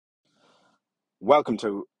Welcome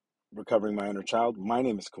to Recovering My Inner Child. My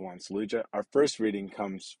name is Kawan Saluja. Our first reading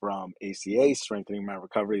comes from ACA, Strengthening My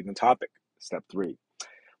Recovery, the topic, Step 3.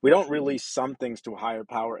 We don't release some things to a higher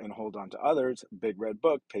power and hold on to others. Big Red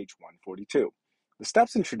Book, page 142. The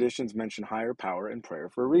steps and traditions mention higher power and prayer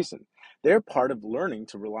for a reason. They're part of learning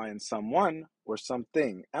to rely on someone or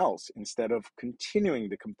something else instead of continuing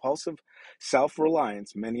the compulsive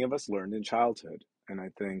self-reliance many of us learned in childhood. And I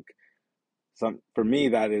think for me,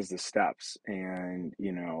 that is the steps and,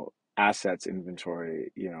 assets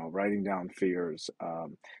inventory, writing down fears,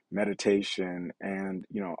 meditation, and,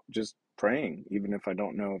 just praying, even if I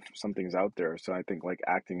don't know if something's out there. So I think like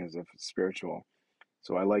acting as if it's spiritual.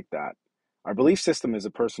 So I like that. Our belief system is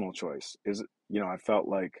a personal choice. I felt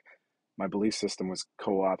like my belief system was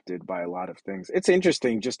co-opted by a lot of things. It's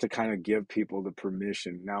interesting just to kind of give people the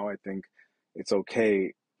permission. Now I think it's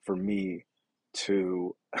okay for me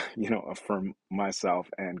to, affirm myself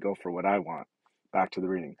and go for what I want. Back to the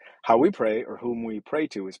reading. How we pray or whom we pray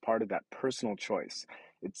to is part of that personal choice.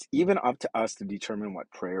 It's even up to us to determine what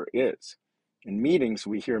prayer is. In meetings,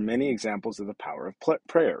 we hear many examples of the power of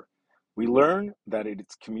prayer. We learn that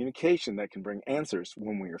it's communication that can bring answers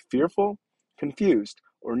when we are fearful, confused,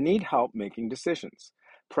 or need help making decisions.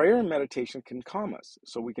 Prayer and meditation can calm us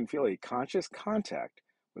so we can feel a conscious contact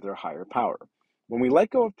with our higher power. When we let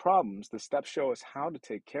go of problems, the steps show us how to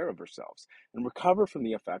take care of ourselves and recover from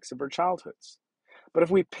the effects of our childhoods. But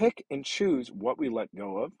if we pick and choose what we let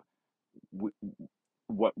go of,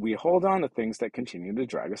 what we hold on to things that continue to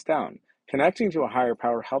drag us down. Connecting to a higher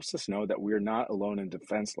power helps us know that we are not alone and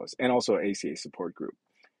defenseless, and also ACA support group.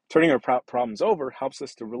 Turning our problems over helps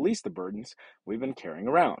us to release the burdens we've been carrying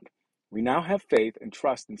around. We now have faith and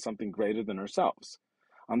trust in something greater than ourselves.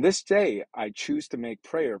 On this day, I choose to make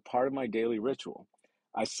prayer part of my daily ritual.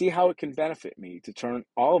 I see how it can benefit me to turn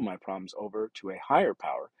all of my problems over to a higher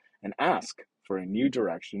power and ask for a new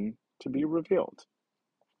direction to be revealed.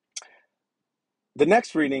 The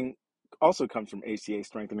next reading also comes from ACA,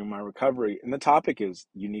 Strengthening My Recovery, and the topic is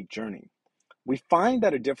Unique Journey. We find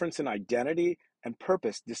that a difference in identity and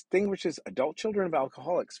purpose distinguishes adult children of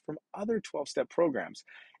alcoholics from other 12-step programs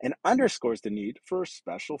and underscores the need for a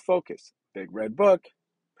special focus. Big Red Book,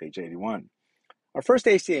 page 81. Our first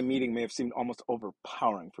ACA meeting may have seemed almost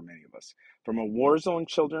overpowering for many of us. From a war-zone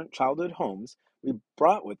childhood homes, we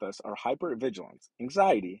brought with us our hypervigilance,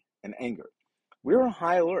 anxiety, and anger. We were on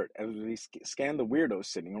high alert as we scanned the weirdos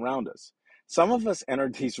sitting around us. Some of us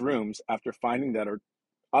entered these rooms after finding that our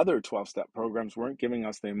other 12-step programs weren't giving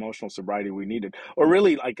us the emotional sobriety we needed, or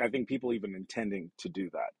really, I think people even intending to do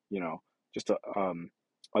that, just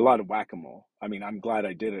a lot of whack-a-mole. I mean, I'm glad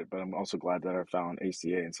I did it, but I'm also glad that I found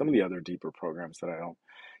ACA and some of the other deeper programs that I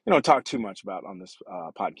don't, talk too much about on this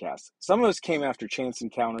podcast. Some of us came after chance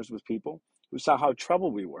encounters with people who saw how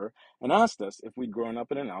troubled we were and asked us if we'd grown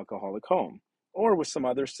up in an alcoholic home or with some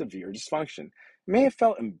other severe dysfunction. It may have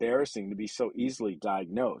felt embarrassing to be so easily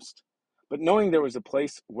diagnosed, but knowing there was a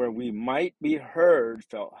place where we might be heard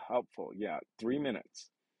felt helpful. Yeah, 3 minutes.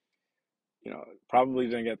 Probably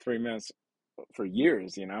didn't get 3 minutes for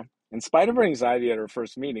years. In spite of our anxiety at our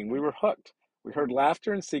first meeting, we were hooked. We heard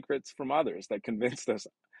laughter and secrets from others that convinced us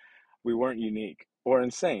we weren't unique or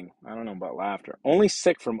insane. I don't know about laughter. Only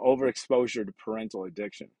sick from overexposure to parental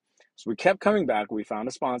addiction. So we kept coming back. We found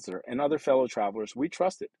a sponsor and other fellow travelers we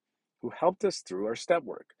trusted who helped us through our step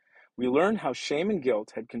work. We learned how shame and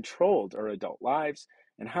guilt had controlled our adult lives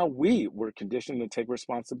and how we were conditioned to take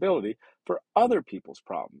responsibility for other people's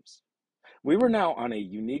problems. We were now on a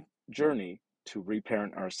unique journey to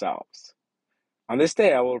reparent ourselves. On this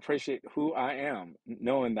day, I will appreciate who I am,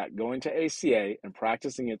 knowing that going to ACA and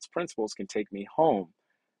practicing its principles can take me home,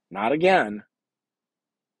 not again,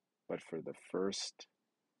 but for the first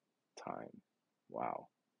time. Wow.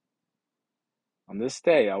 On this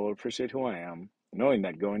day, I will appreciate who I am, knowing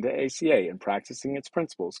that going to ACA and practicing its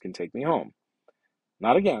principles can take me home,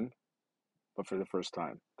 not again, but for the first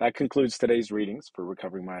time. That concludes today's readings for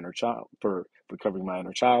Recovering My Inner Child.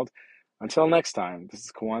 Until next time, this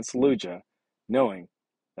is Kawan Saluja, knowing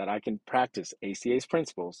that I can practice ACA's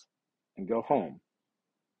principles and go home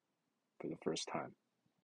for the first time.